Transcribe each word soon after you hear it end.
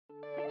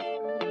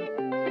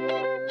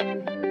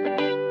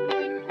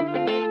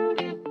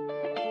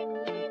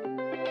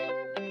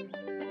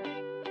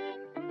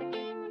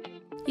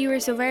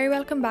viewers, so very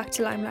welcome back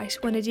to Limelight,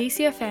 one of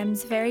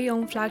DCFM's very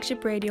own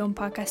flagship radio and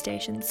podcast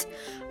stations.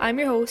 I'm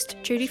your host,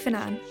 Trudy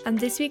Finan, and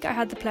this week I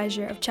had the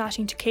pleasure of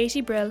chatting to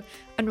Katie Brill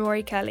and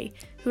Rory Kelly,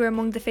 who are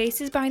among the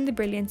faces behind the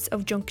brilliance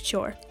of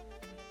Junkouture.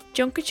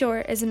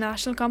 Junkouture is a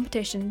national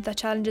competition that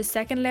challenges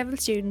second-level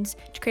students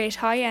to create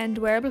high-end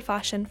wearable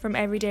fashion from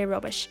everyday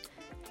rubbish.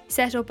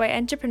 Set up by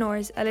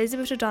entrepreneurs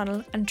Elizabeth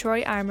O'Donnell and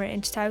Troy Armour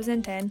in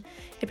 2010,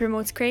 it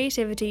promotes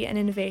creativity and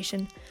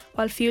innovation,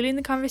 while fueling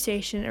the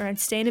conversation around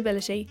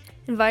sustainability,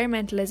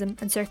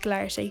 environmentalism and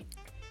circularity.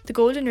 The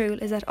golden rule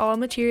is that all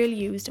material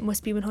used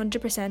must be 100%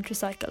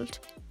 recycled.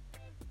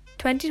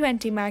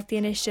 2020 marked the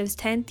initiative's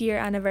 10th year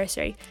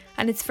anniversary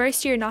and its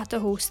first year not to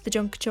host the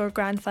Junkouture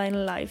Grand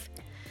Final live.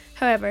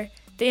 However,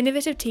 the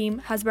innovative team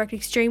has worked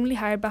extremely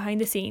hard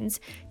behind the scenes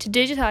to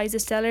digitise the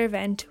stellar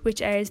event,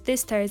 which airs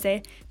this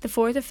Thursday, the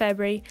 4th of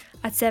February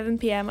at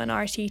 7pm on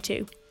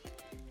RT2.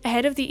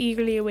 Ahead of the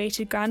eagerly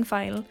awaited Grand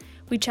Final,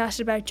 we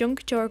chatted about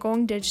Junkouture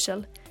going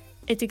digital,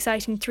 its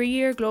exciting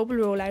 3-year global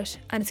rollout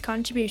and its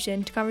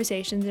contribution to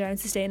conversations around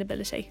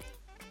sustainability.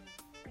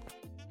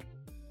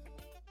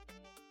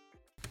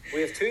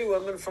 We have 2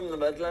 women from the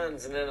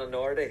Midlands and then a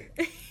Nordy,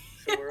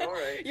 so we're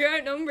alright. You're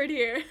outnumbered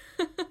here.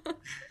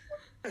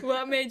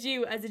 What made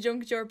you, as a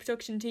Junkouture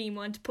production team,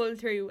 want to pull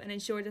through and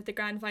ensure that the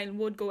Grand Final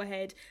would go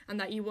ahead and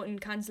that you wouldn't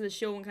cancel the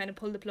show and kind of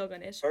pull the plug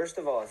on it? First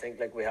of all, I think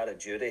we had a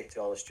duty to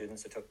all the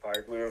students that took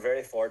part. We were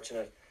very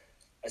fortunate,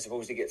 I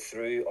suppose, to get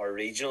through our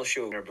regional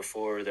show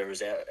before there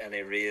was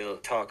any real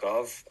talk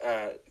of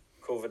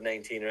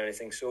COVID-19 or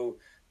anything. So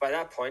by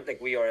that point,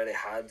 we already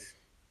had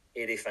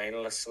 80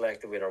 finalists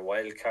selected. We had our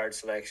wild card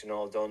selection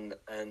all done,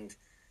 and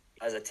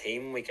as a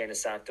team we kind of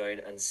sat down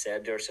and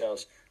said to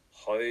ourselves,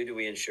 how do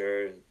we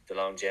ensure the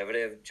longevity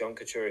of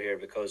Junkouture here?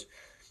 Because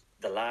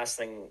the last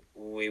thing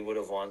we would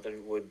have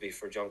wanted would be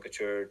for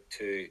Junkouture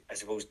to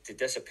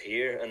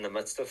disappear in the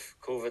midst of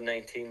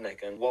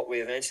COVID-19. And what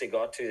we eventually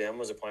got to then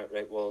was a point,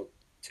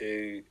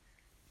 to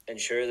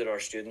ensure that our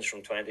students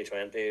from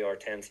 2020, our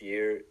 10th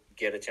year,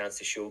 get a chance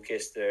to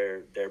showcase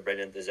their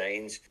brilliant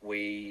designs.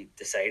 We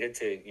decided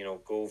to,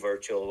 go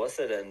virtual with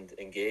it and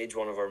engage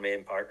one of our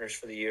main partners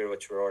for the year,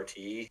 which were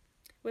RTE.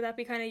 Would that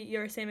be kind of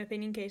your same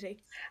opinion,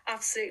 Katie?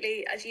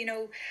 Absolutely. As you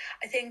know,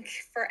 I think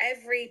for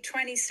every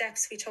 20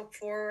 steps we took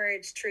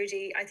forward,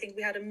 Trudy, I think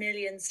we had 1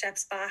 million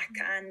steps back.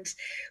 And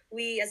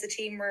we as a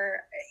team were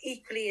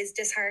equally as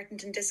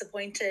disheartened and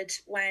disappointed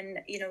when,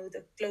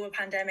 the global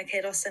pandemic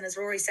hit us. And as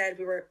Rory said,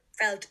 we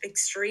felt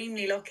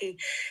extremely lucky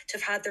to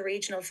have had the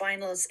regional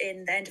finals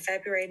in the end of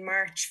February and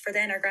March, for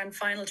then our grand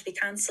final to be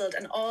cancelled.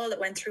 And all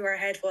that went through our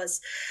head was,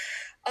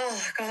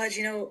 oh God,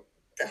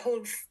 the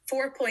whole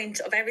forepoint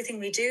of everything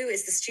we do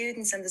is the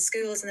students and the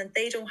schools, and that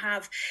they don't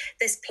have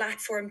this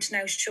platform to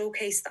now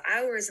showcase the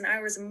hours and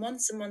hours and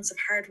months of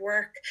hard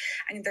work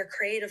and their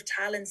creative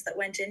talents that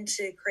went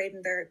into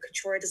creating their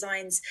couture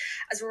designs.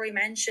 As Rory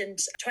mentioned,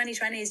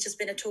 2020 has just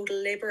been a total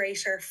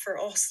liberator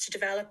for us to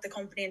develop the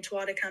company into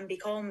what it can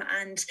become.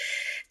 And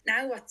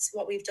now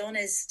what we've done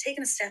is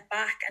taken a step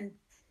back and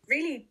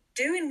really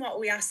doing what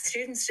we ask the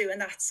students to do,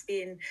 and that's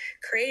being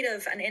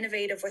creative and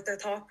innovative with their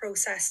thought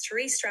process, to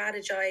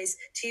re-strategize,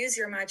 to use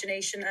your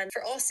imagination. And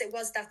for us, it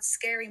was that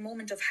scary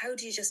moment of how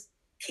do you just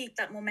keep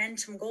that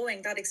momentum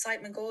going, that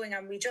excitement going.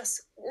 And we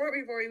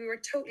were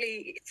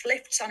totally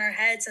flipped on our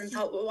heads and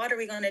thought, well, what are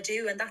we going to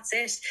do? And that's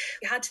it.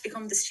 We had to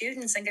become the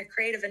students and get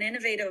creative and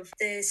innovative.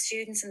 The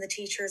students and the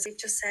teachers, we've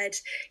just said,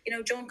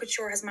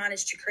 Junkouture has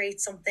managed to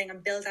create something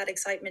and build that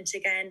excitement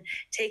again,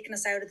 taking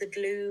us out of the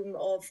gloom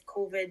of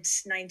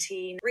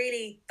COVID-19.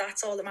 Really,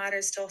 that's all that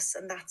matters to us,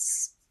 and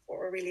that's what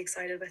we're really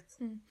excited with.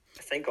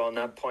 I think on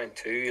that point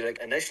too,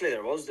 initially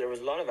there was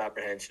a lot of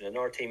apprehension in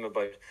our team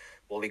about,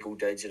 will we go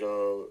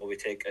digital? Will we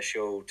take a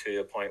show to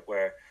a point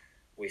where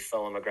we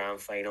film a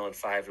grand final in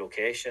 5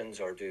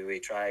 locations, or do we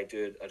try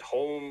do it at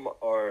home?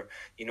 Or,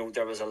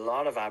 there was a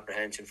lot of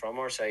apprehension from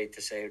our side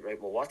to say,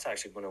 what's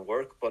actually going to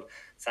work? But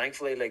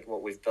thankfully,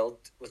 what we've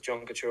built with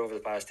Junkouture over the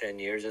past 10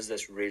 years is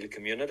this real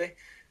community.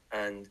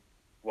 And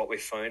what we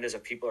found is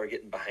that people are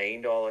getting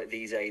behind all of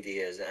these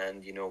ideas,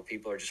 and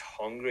people are just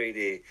hungry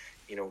to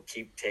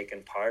keep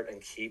taking part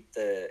and keep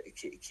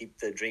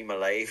the dream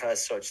alive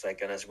as such.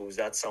 And I suppose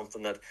that's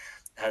something that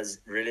has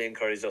really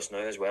encouraged us now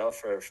as well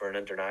for an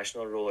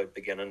international rollout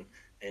beginning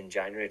in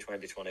January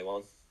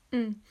 2021.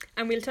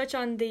 And we'll touch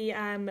on the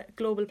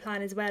global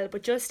plan as well,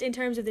 but just in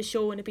terms of the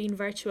show and it being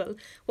virtual,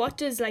 what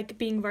does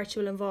being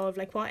virtual involve?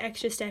 What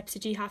extra steps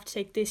did you have to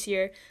take this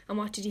year, and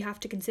what did you have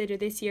to consider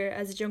this year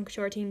as a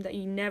Junkouture team that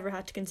you never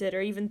had to consider,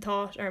 even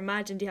thought or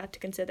imagined you had to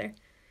consider?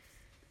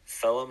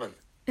 Filming.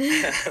 But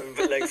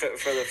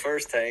for the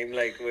first time,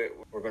 we're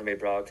going to be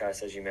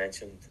broadcast, as you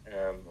mentioned,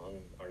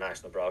 on our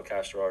national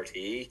broadcaster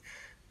RTE.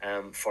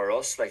 For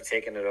us,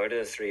 taking it out of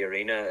the 3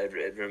 Arena,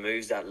 it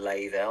removes that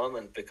live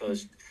element,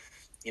 because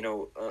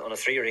on a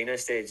 3 Arena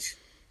stage,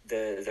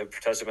 the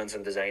participants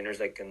and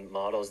designers and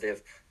models, they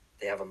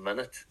have a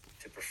minute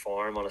to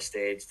perform on a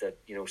stage that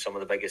some of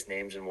the biggest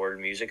names in world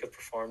music have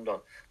performed on.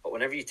 But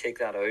whenever you take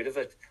that out of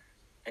it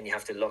and you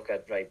have to look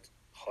at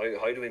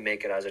how do we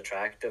make it as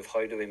attractive?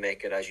 How do we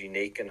make it as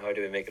unique? And how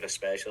do we make it as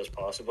special as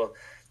possible?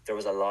 There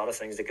was a lot of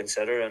things to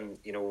consider, and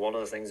one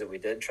of the things that we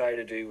did try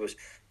to do was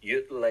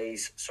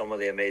utilize some of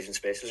the amazing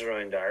spaces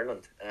around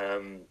Ireland.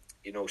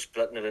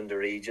 Splitting it into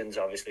regions,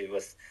 obviously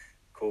with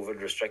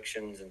COVID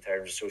restrictions in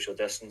terms of social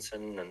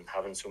distancing and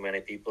having so many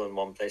people in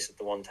one place at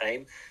the one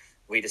time,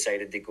 we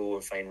decided to go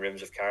and find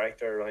rooms of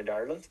character around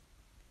Ireland.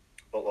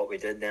 But what we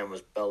did then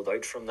was build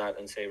out from that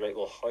and say, right,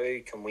 well, how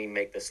can we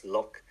make this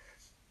look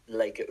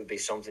like it would be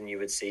something you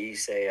would see,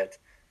 say, at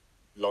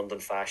London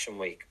Fashion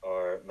Week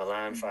or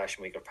Milan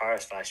Fashion Week or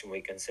Paris Fashion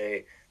Week, and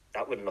say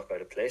that wouldn't look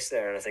out of place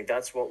there. And I think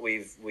that's what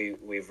we've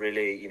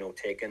really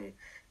taken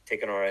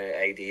our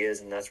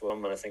ideas, and that's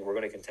what I think we're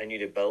going to continue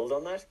to build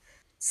on that.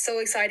 So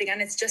exciting,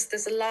 and it's just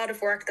there's a lot of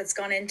work that's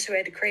gone into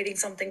it, creating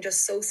something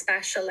just so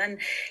special. And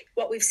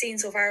what we've seen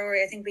so far,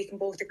 Rory, I think we can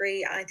both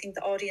agree, I think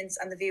the audience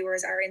and the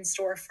viewers are in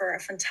store for a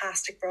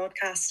fantastic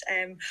broadcast.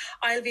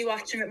 I'll be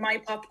watching with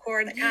my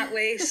popcorn. I can't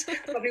wait.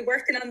 Probably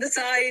working on the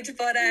side,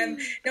 but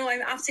no,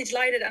 I'm absolutely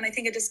delighted. And I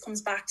think it just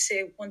comes back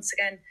to, once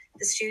again,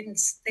 the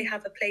students. They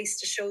have a place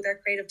to show their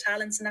creative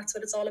talents, and that's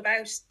what it's all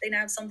about. They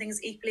now have something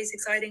as equally as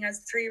exciting as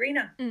the Three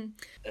Arena.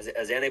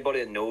 As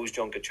anybody that knows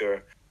Junk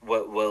Kouture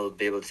will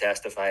be able to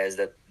testify, is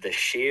that the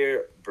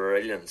sheer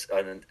brilliance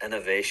and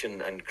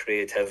innovation and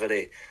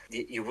creativity,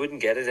 you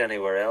wouldn't get it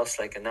anywhere else.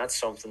 And that's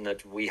something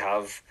that we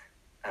have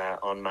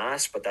en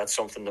masse, but that's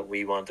something that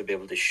we want to be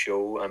able to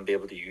show and be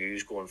able to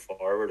use going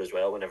forward as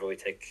well whenever we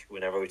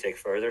take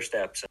further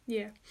steps.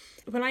 Yeah.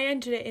 When I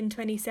entered it in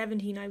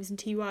 2017, I was in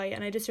TY,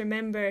 and I just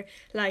remember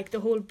the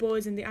whole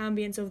buzz and the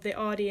ambience of the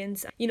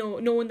audience,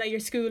 knowing that your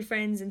school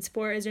friends and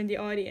supporters are in the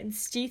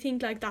audience. Do you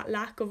think that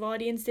lack of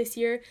audience this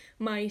year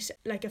might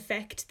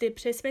affect the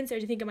participants, or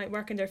do you think it might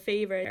work in their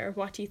favour, or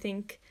what do you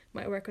think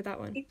might work with that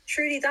one?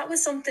 Truly, that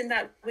was something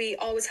that we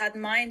always had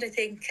in mind, I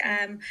think.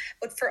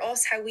 But for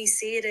us, how we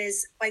see it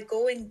is by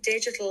going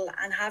digital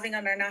and having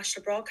on our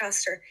national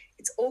broadcaster,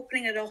 it's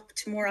opening it up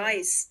to more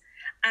eyes.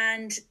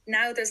 And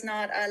now there's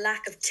not a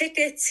lack of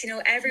tickets,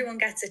 everyone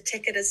gets a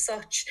ticket as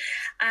such.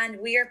 And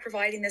we are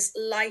providing this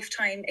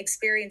lifetime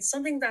experience,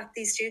 something that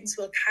these students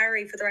will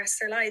carry for the rest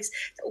of their lives,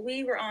 that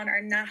we were on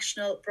our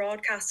national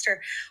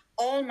broadcaster.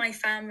 All my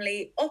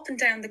family up and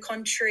down the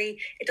country,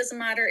 it doesn't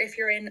matter if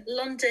you're in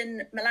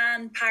London,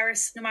 Milan,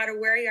 Paris, no matter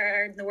where you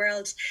are in the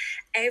world,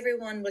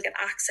 everyone will get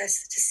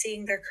access to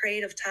seeing their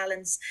creative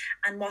talents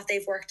and what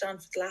they've worked on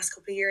for the last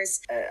couple of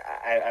years.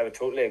 I would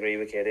totally agree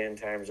with Katie in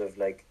terms of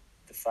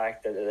the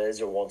fact that it is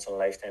a once in a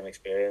lifetime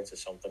experience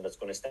is something that's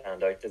going to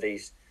stand out to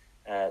these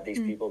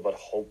people, but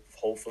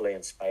hopefully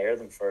inspire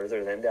them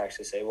further then to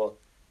actually say, well,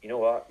 you know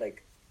what,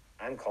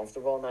 I'm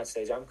comfortable on that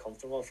stage, I'm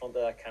comfortable in front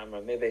of that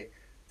camera, maybe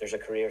there's a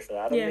career for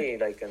that in me,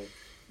 and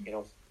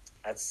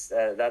that's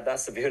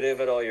the beauty of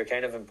it all. You're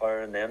kind of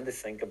empowering them to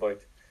think about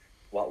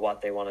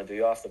what they want to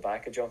do off the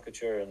back of Junk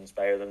Kouture and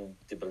inspire them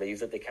to believe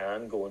that they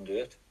can go and do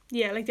it.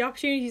 Yeah, the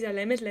opportunities are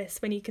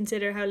limitless when you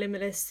consider how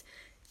limitless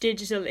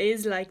digital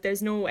is.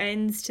 There's no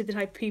ends to the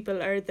type of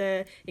people or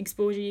the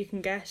exposure you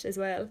can get as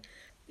well.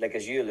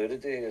 As you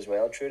alluded to as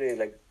well, Trudy,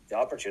 the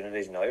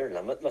opportunities now are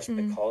limitless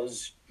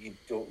because you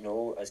don't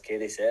know, as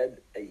Katie said,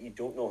 you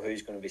don't know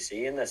who's going to be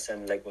seeing this.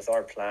 And with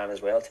our plan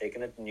as well,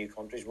 taking it to new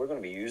countries, we're going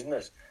to be using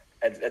this.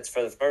 It's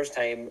for the first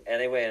time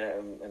anyway,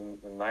 and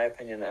in my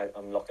opinion,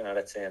 I'm looking at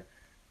it saying,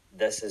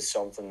 this is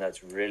something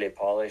that's really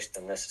polished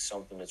and this is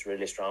something that's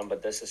really strong,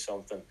 but this is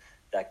something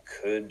that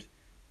could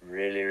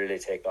really, really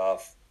take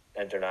off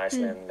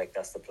internationally, and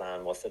that's the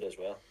plan with it as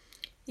well.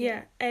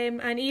 Yeah,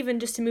 and even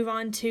just to move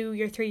on to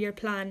your 3-year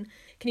plan,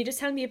 can you just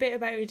tell me a bit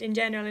about it in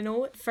general? I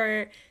know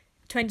for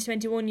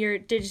 2021 you're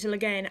digital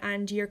again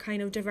and you're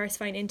kind of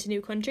diversifying into new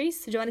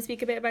countries, so do you want to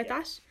speak a bit about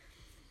that?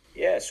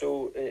 Yeah,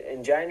 so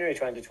in January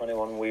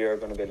 2021 we are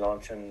going to be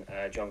launching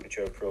a Junk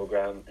Kouture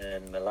program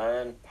in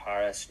Milan,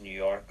 Paris, New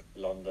York,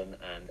 London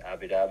and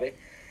Abu Dhabi.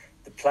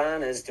 The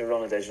plan is to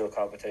run a digital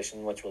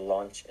competition which will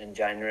launch in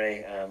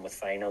January with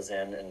finals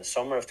in the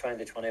summer of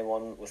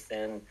 2021, with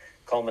then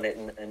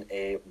culminating in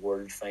a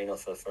world final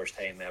for the first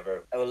time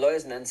ever. It will allow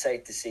us an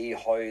insight to see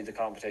how the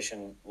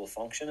competition will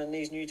function in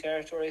these new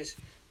territories.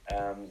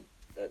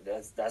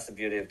 That's the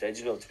beauty of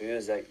digital too,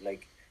 is that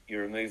you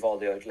remove all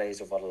the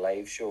outlays of what a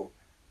live show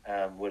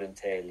would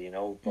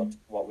entail, but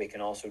what we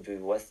can also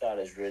do with that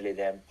is really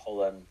then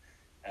pull in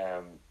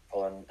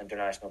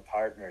international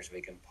partners,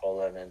 we can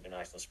pull in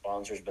international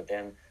sponsors, but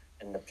then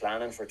in the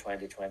planning for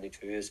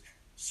 2022 is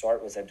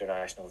start with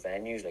international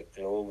venues,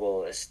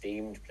 global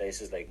esteemed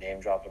places,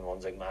 name-dropping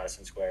ones like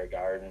Madison Square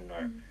Garden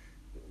or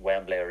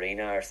Wembley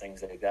Arena or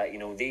things like that.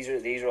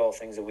 These are all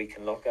things that we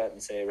can look at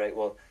and say, right,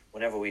 well,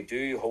 whenever we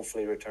do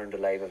hopefully return to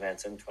live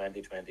events in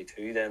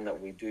 2022, then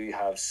that we do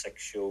have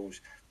 6 shows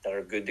that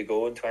are good to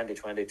go in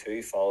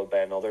 2022, followed by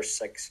another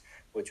 6,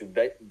 which would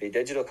be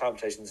digital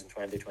competitions in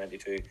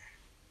 2022,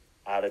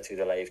 added to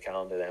the live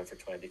calendar then for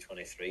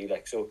 2023.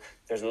 So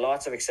there's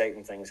lots of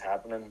exciting things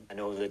happening. I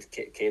know that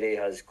Katie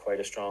has quite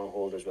a strong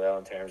hold as well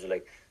in terms of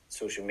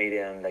social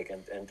media and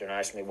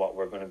internationally what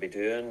we're going to be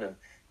doing, and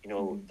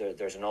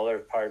there's another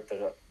part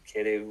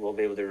Katie will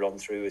be able to run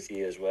through with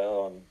you as well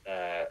on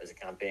as a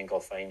campaign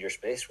called Find Your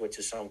Space, which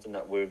is something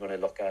that we're going to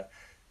look at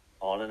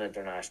on an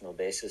international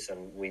basis,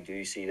 and we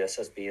do see this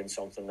as being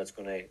something that's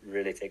going to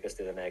really take us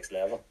to the next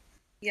level.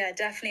 Yeah,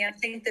 definitely. I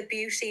think the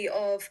beauty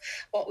of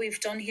what we've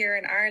done here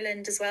in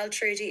Ireland as well,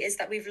 Trudy, is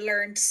that we've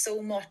learned so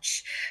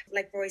much.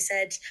 Like Roy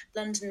said,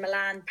 London,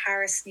 Milan,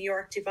 Paris, New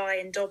York, Dubai,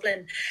 and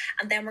Dublin.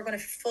 And then we're going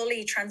to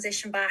fully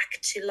transition back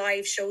to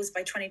live shows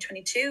by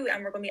 2022.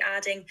 And we're going to be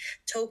adding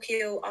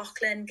Tokyo,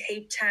 Auckland,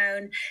 Cape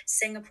Town,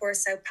 Singapore,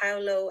 Sao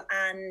Paulo,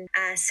 and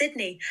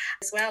Sydney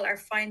as well, our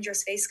Find Your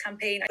Space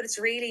campaign. But it's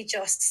really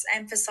just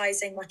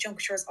emphasising what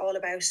Junkature is all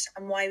about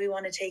and why we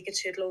want to take it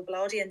to a global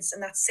audience.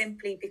 And that's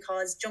simply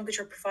because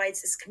Junkature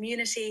provides this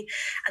community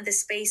and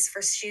this space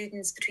for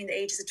students between the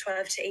ages of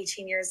 12 to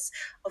 18 years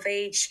of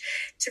age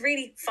to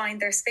really find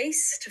their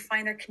space, to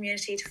find their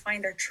community, to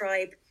find their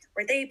tribe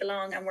where they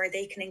belong and where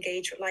they can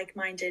engage with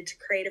like-minded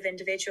creative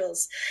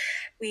individuals.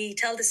 We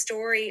tell the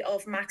story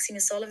of Maxime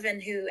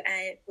Sullivan, who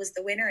was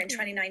the winner in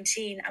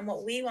 2019. And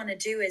what we want to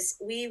do is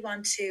we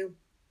want to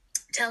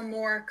tell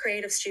more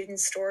creative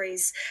students'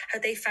 stories, how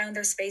they found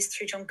their space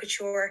through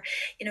Junkature.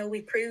 You know,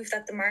 we proved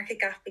that the market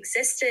gap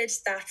existed,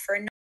 that for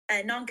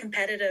a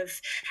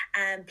non-competitive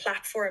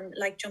platform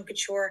like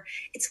Junkature,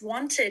 it's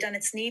wanted and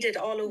it's needed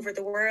all over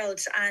the world.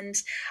 And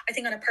I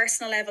think on a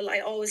personal level, I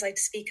always like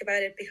to speak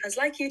about it because,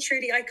 like you,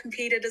 Trudy, I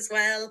competed as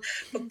well,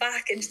 but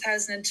back in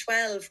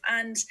 2012.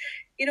 And,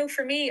 you know,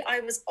 for me,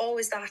 I was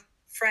always that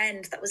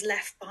friend that was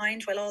left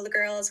behind while all the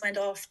girls went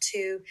off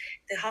to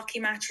the hockey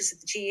matches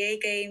at the GA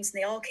games,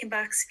 and they all came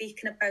back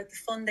speaking about the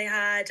fun they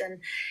had. And,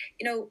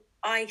 you know,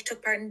 I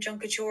took part in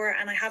Junkature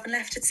and I haven't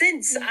left it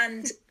since.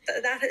 And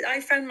that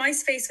I found my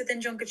space within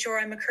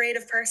Junkature. I'm a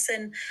creative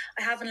person.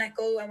 I haven't let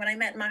go. And when I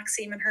met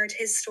Maxime and heard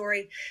his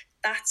story,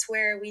 that's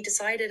where we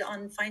decided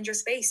on Find Your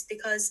Space,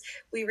 because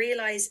we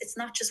realize it's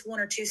not just one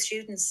or two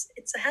students.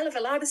 It's a hell of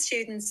a lot of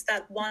students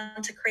that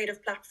want a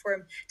creative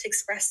platform to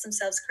express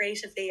themselves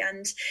creatively.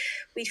 And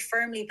we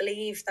firmly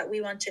believe that we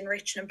want to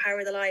enrich and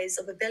empower the lives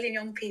of 1 billion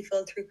young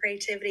people through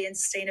creativity and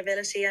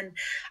sustainability. And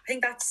I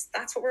think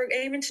that's what we're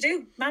aiming to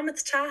do.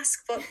 Mammoth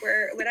task, but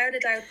we're without a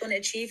doubt going to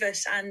achieve it.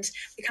 And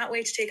we can't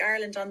wait to take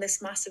Ireland on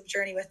this massive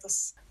journey with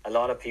us. A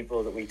lot of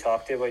people that we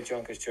talk to about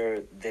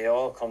Junkature, they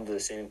all come to the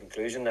same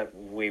conclusion that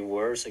we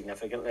were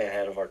significantly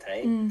ahead of our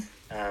time.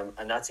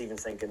 And that's even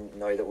thinking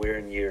now that we're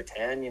in year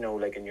 10, you know,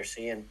 like, and you're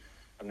seeing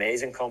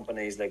amazing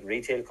companies, like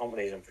retail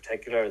companies in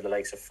particular, the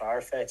likes of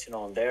Farfetch, you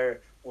know, and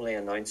they're only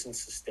announcing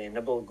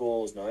sustainable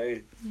goals now,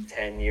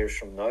 10 years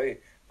from now.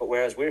 But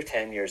whereas we're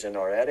 10 years in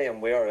already,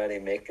 and we're already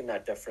making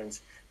that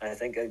difference. And I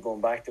think going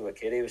back to what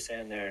Katie was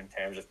saying there in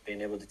terms of being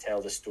able to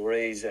tell the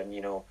stories and,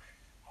 you know,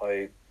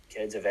 how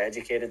kids have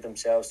educated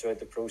themselves throughout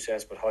the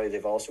process, but how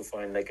they've also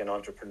found like an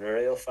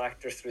entrepreneurial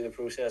factor through the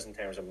process in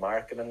terms of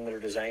marketing their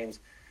designs.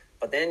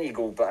 But then you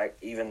go back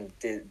even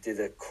to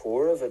the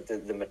core of it,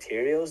 the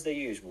materials they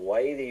use,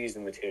 why they use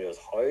the materials,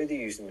 how they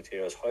use the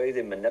materials, how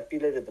they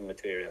manipulated the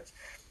materials.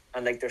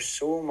 And like there's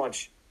so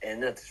much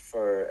in it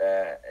for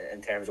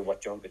in terms of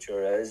what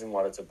Junkature is and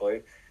what it's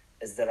about,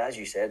 is that, as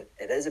you said,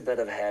 it is a bit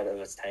ahead of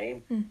its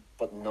time,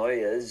 but now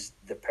is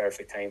the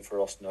perfect time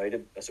for us now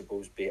to, I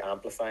suppose, be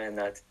amplifying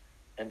that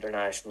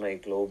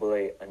internationally,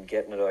 globally, and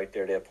getting it out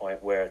there to a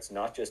point where it's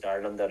not just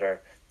Ireland that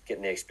are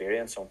getting to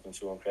experience something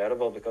so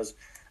incredible. Because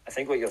I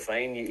think what you'll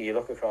find, you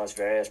look across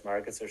various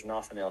markets, there's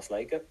nothing else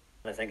like it.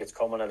 And I think it's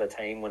coming at a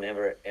time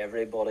whenever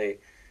everybody,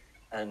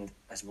 and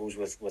I suppose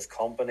with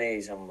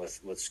companies and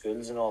with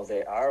schools and all,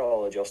 they are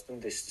all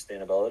adjusting to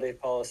sustainability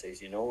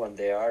policies, you know, and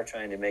they are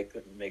trying to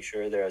make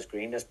sure they're as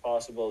green as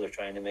possible. They're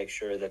trying to make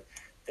sure that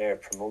they're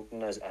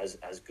promoting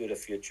as good a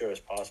future as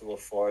possible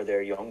for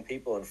their young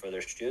people and for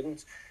their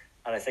students.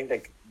 And I think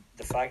like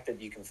the fact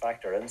that you can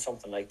factor in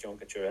something like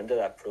Junkature into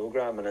that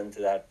program and into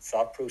that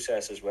thought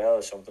process as well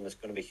is something that's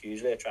going to be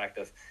hugely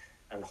attractive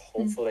and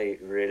hopefully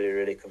really,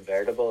 really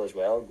convertible as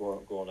well,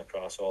 going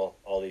across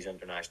all these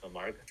international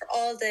markets. For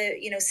all the,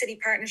 you know, city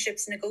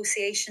partnerships,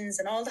 negotiations,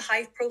 and all the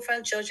high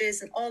profile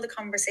judges and all the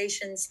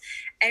conversations,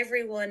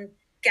 everyone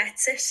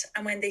gets it.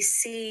 And when they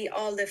see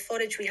all the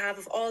footage we have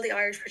of all the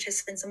Irish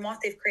participants and what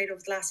they've created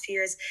over the last few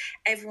years,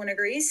 everyone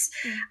agrees.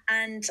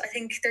 And I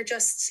think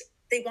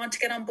they want to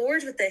get on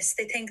board with this.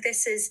 They think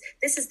this is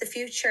the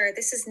future.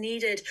 This is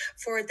needed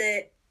for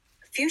the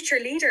future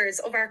leaders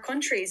of our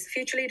countries,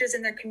 future leaders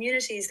in their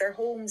communities, their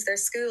homes, their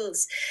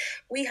schools.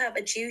 We have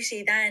a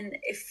duty then,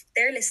 if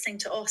they're listening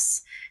to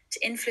us,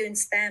 to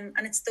influence them.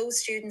 And it's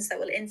those students that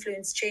will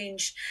influence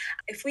change.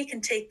 If we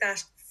can take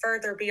that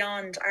further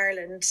beyond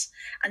Ireland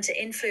and to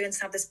influence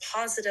and have this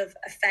positive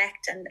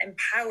effect and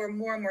empower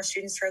more and more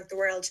students throughout the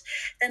world,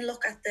 then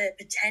look at the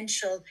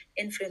potential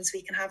influence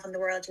we can have on the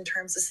world in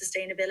terms of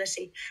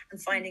sustainability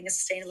and finding a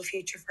sustainable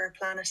future for our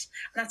planet.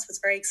 And that's what's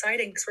very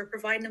exciting, because we're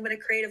providing them with a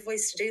creative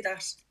voice to do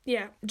that.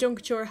 Yeah,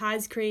 Junkature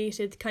has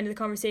created kind of the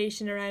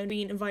conversation around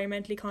being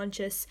environmentally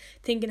conscious,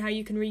 thinking how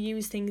you can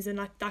reuse things and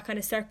like that kind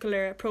of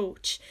circular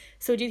approach.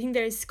 So do you think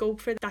there's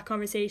scope for that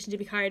conversation to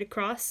be carried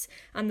across,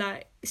 and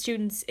that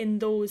students in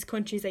those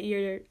countries that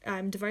you're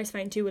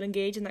diversifying to will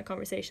engage in that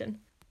conversation.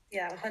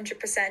 Yeah,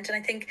 100%. And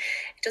I think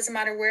it doesn't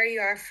matter where you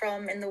are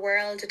from in the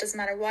world, it doesn't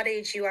matter what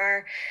age you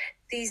are.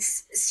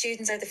 These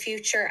students are the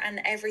future,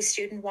 and every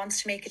student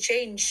wants to make a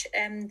change.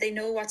 They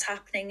know what's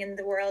happening in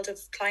the world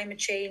of climate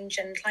change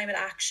and climate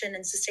action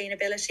and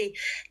sustainability.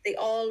 They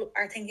all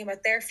are thinking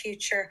about their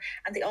future,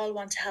 and they all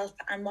want to help.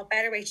 And what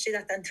better way to do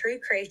that than through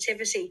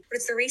creativity? But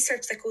it's the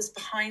research that goes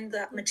behind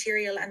that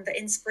material and the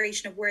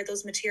inspiration of where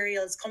those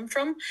materials come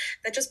from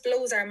that just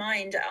blows our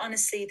mind.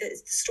 Honestly, the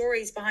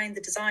stories behind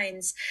the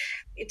designs,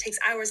 it takes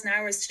hours and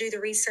hours to do the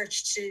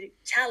research to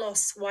tell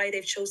us why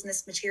they've chosen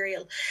this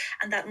material.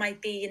 And that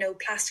might be,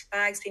 plastic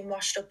bags being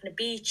washed up in a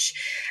beach,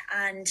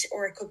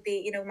 or it could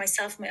be,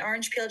 myself, my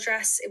orange peel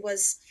dress. It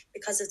was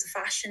because of the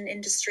fashion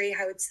industry,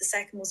 how it's the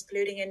second most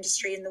polluting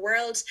industry in the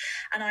world.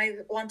 And I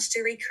wanted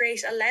to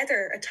recreate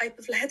a type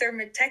of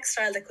leather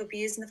textile that could be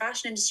used in the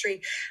fashion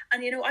industry.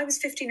 And, I was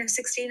 15 or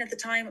 16 at the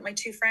time with my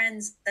two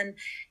friends. And,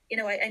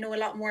 I know a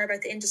lot more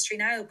about the industry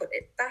now, but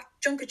that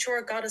Junk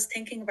Kouture got us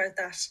thinking about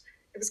that.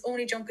 It was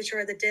only Junk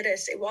Kouture that did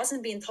it. It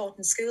wasn't being taught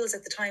in schools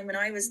at the time when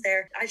I was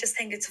there. I just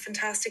think it's a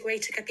fantastic way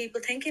to get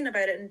people thinking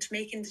about it and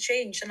making the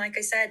change. And like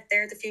I said,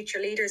 they're the future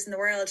leaders in the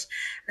world.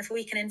 And if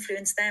we can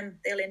influence them,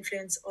 they'll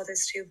influence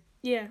others too.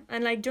 Yeah,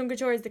 and Junk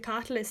Kouture is the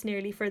catalyst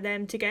nearly for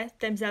them to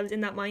get themselves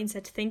in that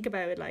mindset to think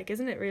about it,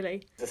 isn't it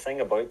really? The thing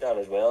about that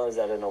as well is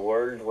that in a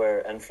world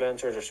where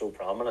influencers are so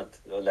prominent,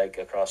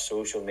 across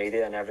social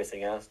media and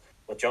everything else,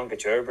 what Junk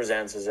Kouture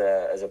presents is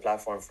a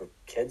platform for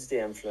kids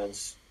to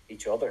influence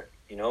each other,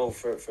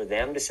 for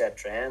them to set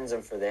trends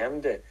and for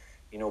them to,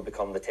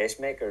 become the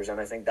tastemakers.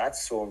 And I think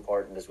that's so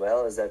important as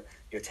well, is that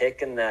you're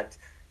taking that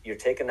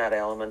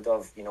element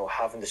of,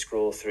 having to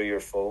scroll through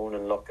your phone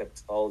and look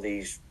at all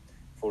these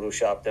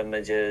photoshopped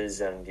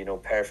images and,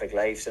 perfect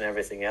lives and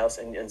everything else.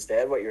 And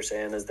instead what you're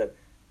saying is that,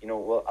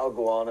 I'll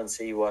go on and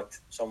see what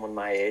someone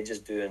my age is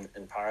doing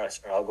in Paris,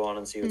 or I'll go on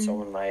and see what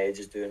someone my age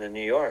is doing in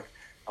New York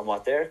and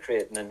what they're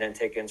creating, and then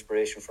take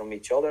inspiration from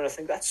each other. And I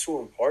think that's so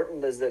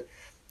important, is that,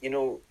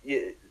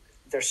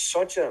 there's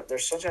such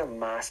a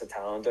mass of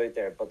talent out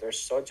there, but there's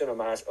such a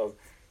mass of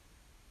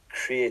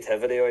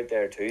creativity out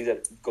there too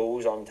that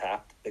goes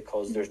untapped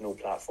because there's no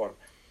platform.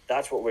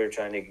 That's what we're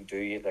trying to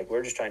do.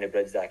 We're just trying to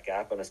bridge that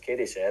gap. And as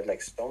Katie said,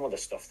 some of the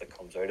stuff that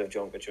comes out of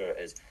Junk Kouture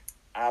is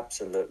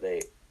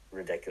absolutely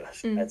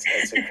ridiculous.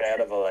 It's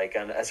incredible.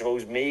 And I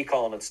suppose me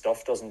calling it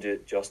stuff doesn't do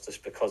it justice,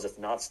 because it's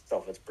not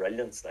stuff. It's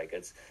brilliance.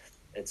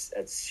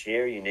 It's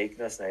sheer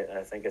uniqueness, and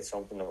I think it's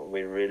something that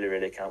we really,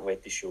 really can't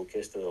wait to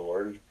showcase to the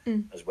world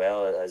as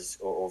well as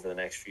over the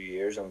next few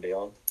years and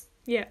beyond.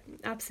 Yeah,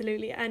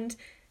 absolutely. And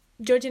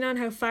judging on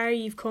how far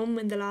you've come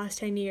in the last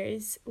 10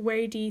 years,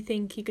 where do you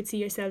think you could see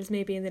yourselves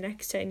maybe in the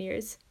next 10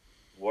 years?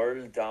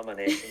 World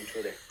domination,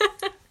 truly.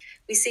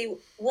 We see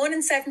 1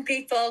 in 7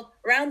 people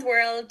around the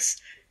world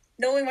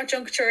knowing what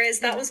Junk Kouture is.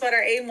 That was what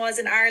our aim was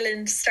in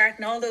Ireland,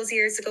 starting all those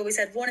years ago. We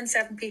said 1 in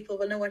 7 people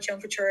will know what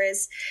Junk Kouture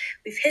is.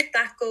 We've hit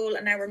that goal,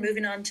 and now we're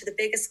moving on to the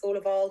biggest goal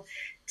of all,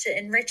 to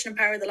enrich and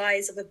empower the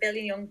lives of 1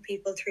 billion young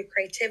people through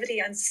creativity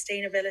and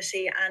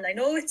sustainability. And I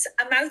know it's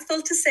a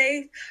mouthful to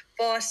say,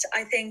 but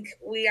I think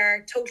we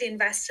are totally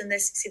invested in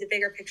this. We see the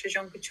bigger picture of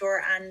Junk Kouture,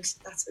 and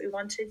that's what we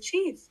want to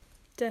achieve.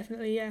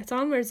 Definitely, yeah. It's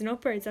onwards and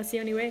upwards. That's the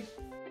only way.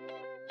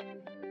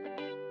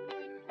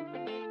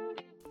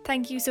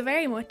 Thank you so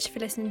very much for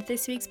listening to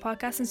this week's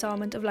podcast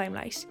instalment of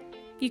Limelight.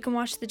 You can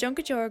watch the Junk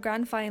Kouture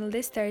Grand Final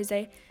this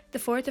Thursday, the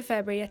 4th of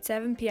February at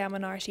 7 p.m.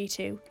 on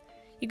RTÉ2.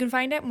 You can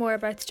find out more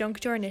about the Junk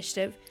Kouture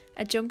initiative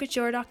at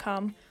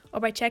junkkouture.com or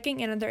by checking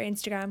in on their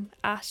Instagram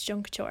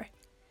 @junkkouture.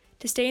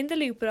 To stay in the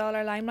loop with all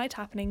our Limelight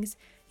happenings,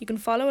 you can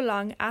follow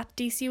along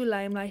 @DCU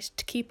Limelight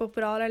to keep up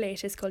with all our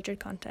latest cultured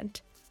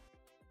content.